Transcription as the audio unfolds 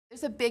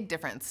There's a big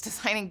difference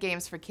designing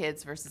games for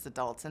kids versus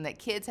adults, and that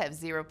kids have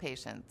zero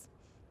patience.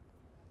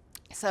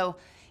 So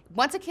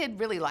once a kid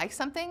really likes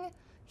something,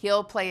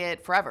 he'll play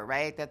it forever,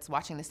 right? That's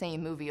watching the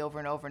same movie over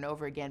and over and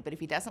over again. But if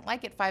he doesn't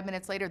like it 5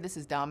 minutes later, this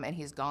is dumb, and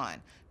he's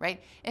gone,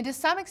 right? And to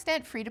some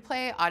extent,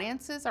 free-to-play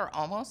audiences are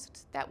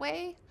almost that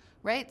way,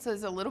 right? So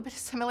there's a little bit of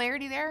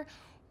similarity there,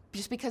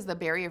 just because the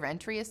barrier of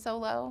entry is so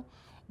low.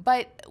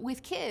 But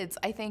with kids,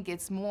 I think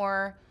it's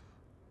more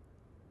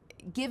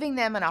giving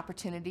them an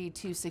opportunity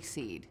to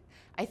succeed.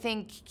 I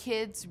think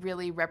kids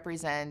really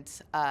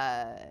represent,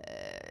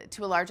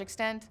 to a large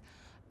extent,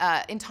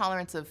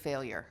 intolerance of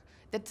failure.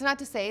 That's not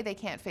to say they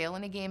can't fail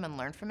in a game and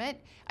learn from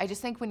it. I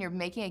just think when you're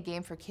making a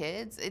game for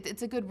kids,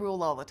 it's a good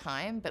rule all the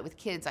time, but with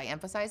kids, I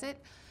emphasize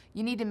it.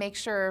 You need to make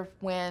sure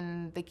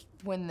when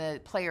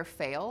the player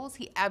fails,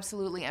 he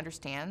absolutely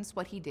understands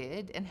what he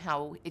did and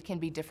how it can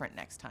be different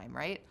next time,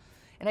 right?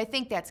 And I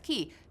think that's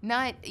key.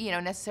 Not,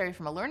 necessary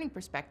from a learning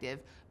perspective,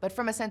 but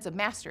from a sense of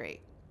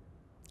mastery.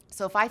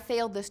 So if I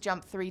failed this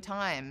jump 3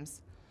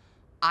 times,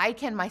 I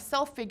can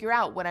myself figure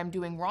out what I'm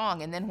doing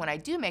wrong, and then when I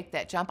do make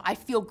that jump, I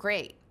feel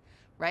great,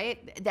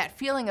 right? That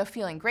feeling of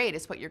feeling great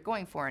is what you're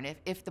going for, and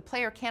if the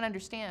player can't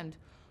understand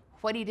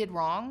what he did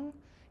wrong,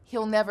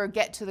 he'll never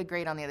get to the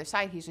great on the other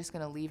side. He's just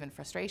going to leave in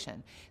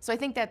frustration. So I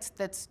think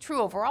that's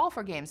true overall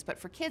for games, but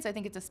for kids, I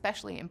think it's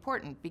especially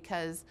important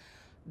because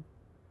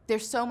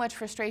there's so much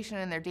frustration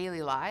in their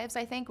daily lives,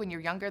 I think. When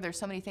you're younger, there's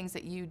so many things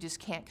that you just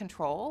can't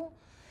control,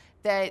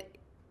 that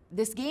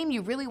this game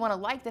you really want to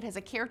like, that has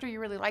a character you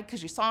really like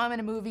because you saw him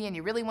in a movie and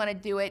you really want to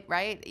do it,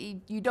 right?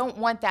 You don't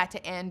want that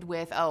to end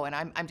with, oh, and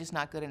I'm just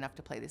not good enough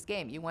to play this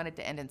game. You want it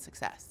to end in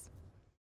success.